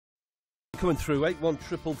Coming through,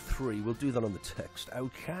 81333. We'll do that on the text.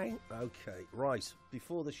 Okay, right.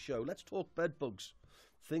 Before the show, let's talk bed bugs.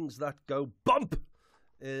 Things that go bump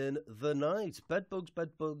in the night. Bed bugs.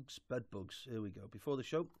 Here we go. Before the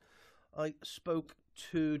show, I spoke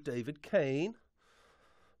to David Cain,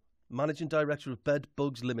 Managing Director of Bed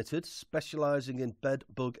Bugs Limited, specialising in bed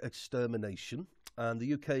bug extermination. And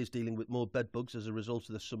the UK is dealing with more bed bugs as a result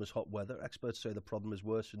of the summer's hot weather. Experts say the problem is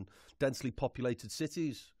worse in densely populated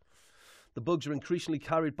cities. The bugs are increasingly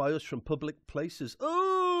carried by us from public places.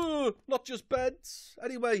 Oh, not just beds.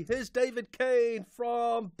 Anyway, here's David Cain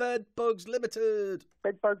from Bed Bugs Limited.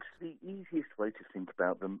 Bed bugs, the easiest way to think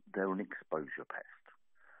about them, they're an exposure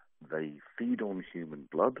pest. They feed on human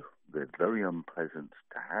blood. They're very unpleasant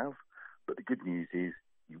to have. But the good news is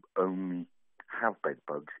you only have bed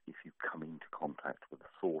bugs if you come into contact with a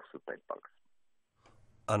source of bed bugs.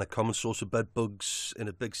 And a common source of bed bugs in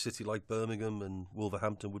a big city like Birmingham and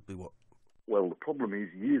Wolverhampton would be what? Well, the problem is,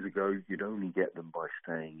 years ago, you'd only get them by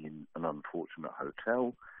staying in an unfortunate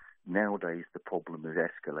hotel. Nowadays, the problem has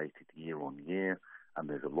escalated year on year, and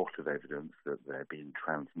there's a lot of evidence that they're being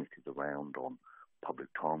transmitted around on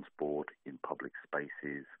public transport, in public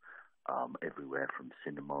spaces, everywhere from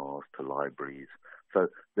cinemas to libraries. So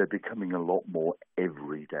they're becoming a lot more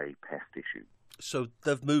everyday pest issue. So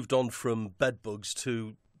they've moved on from bed bugs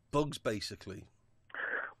to bugs, basically?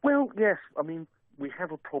 Well, yes. I mean, we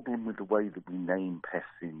have a problem with the way that we name pests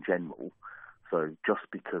in general. So just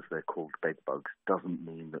because they're called bed bugs doesn't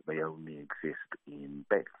mean that they only exist in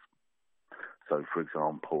beds. So, for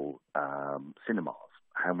example, cinemas.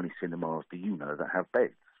 How many cinemas do you know that have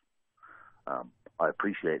beds? I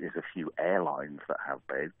appreciate there's a few airlines that have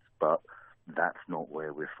beds, but that's not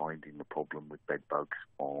where we're finding the problem with bed bugs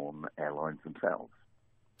on airlines themselves.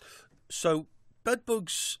 So bed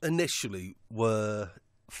bugs initially were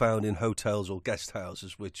found in hotels or guest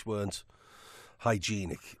houses which weren't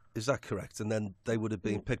hygienic. Is that correct? And then they would have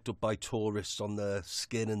been picked up by tourists on their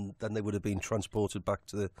skin and then they would have been transported back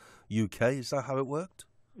to the UK. Is that how it worked?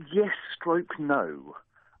 Yes, stroke no.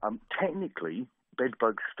 Technically, bed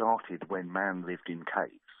bugs started when man lived in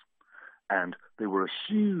caves. And they were a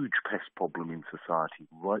huge pest problem in society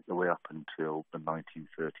right the way up until the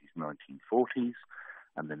 1930s, 1940s.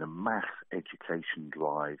 And then a mass education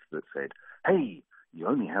drive that said, hey, you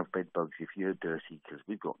only have bed bugs if you're dirty because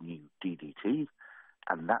we've got new DDT.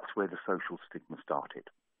 And that's where the social stigma started.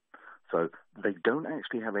 So they don't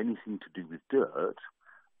actually have anything to do with dirt,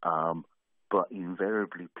 but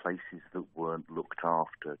invariably places that weren't looked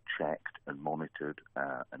after, checked and monitored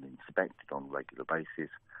and inspected on a regular basis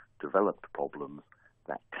developed problems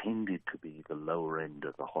that tended to be the lower end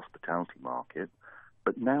of the hospitality market.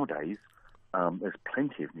 But nowadays, there's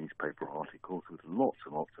plenty of newspaper articles with lots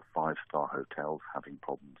and lots of five-star hotels having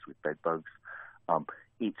problems with bed bugs.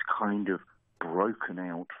 It's kind of broken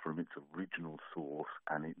out from its original source,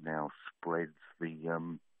 and it now spreads the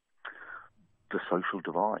social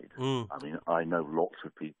divide. I mean, I know lots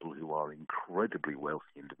of people who are incredibly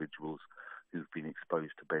wealthy individuals who've been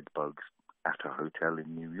exposed to bed bugs at a hotel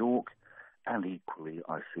in New York, and equally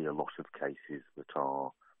I see a lot of cases that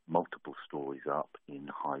are multiple stories up in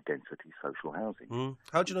high-density social housing.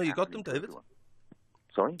 How do you know you got them, David?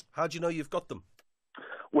 Sorry? How do you know you've got them?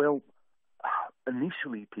 Well,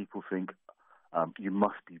 initially people think you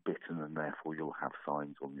must be bitten and therefore you'll have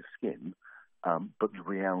signs on your skin, but the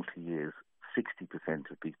reality is 60%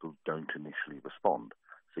 of people don't initially respond.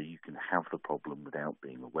 So you can have the problem without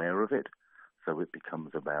being aware of it. So it becomes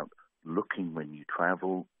about looking when you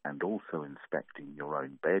travel and also inspecting your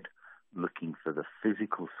own bed, looking for the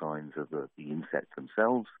physical signs of the insects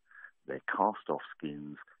themselves, their cast-off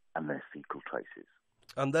skins, and their fecal traces.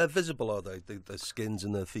 And they're visible, are they, the skins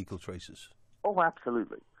and their fecal traces? Oh,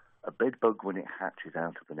 absolutely. A bed bug, when it hatches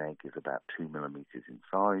out of an egg, is about 2 millimeters in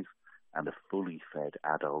size, and a fully fed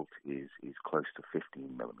adult is close to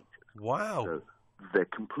 15 millimeters. Wow. So they're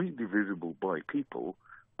completely visible by people,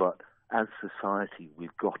 but as society,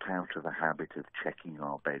 we've got out of the habit of checking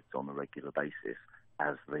our beds on a regular basis,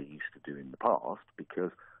 as they used to do in the past,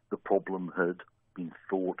 because the problem had been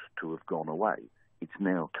thought to have gone away. It's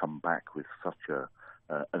now come back with such a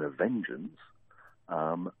vengeance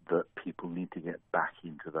that people need to get back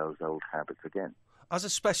into those old habits again. As a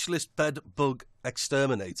specialist bed bug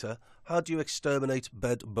exterminator, how do you exterminate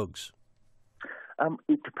bed bugs?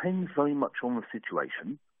 It depends very much on the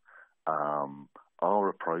situation. Our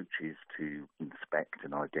approach is to inspect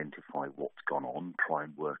and identify what's gone on, try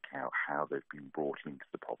and work out how they've been brought into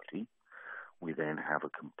the property. We then have a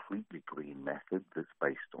completely green method that's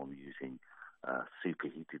based on using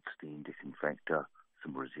superheated steam disinfector,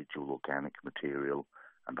 some residual organic material,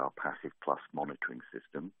 and our Passive Plus monitoring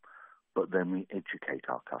system. but then we educate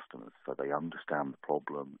our customers so they understand the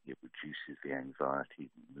problem. It reduces the anxiety,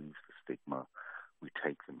 removes the stigma. We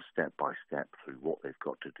take them step by step through what they've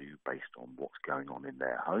got to do based on what's going on in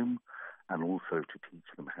their home, and also to teach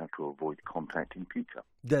them how to avoid contact in future.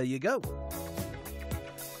 There you go.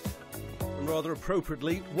 And rather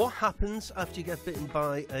appropriately, what happens after you get bitten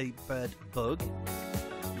by a bed bug?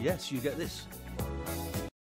 Yes, you get this.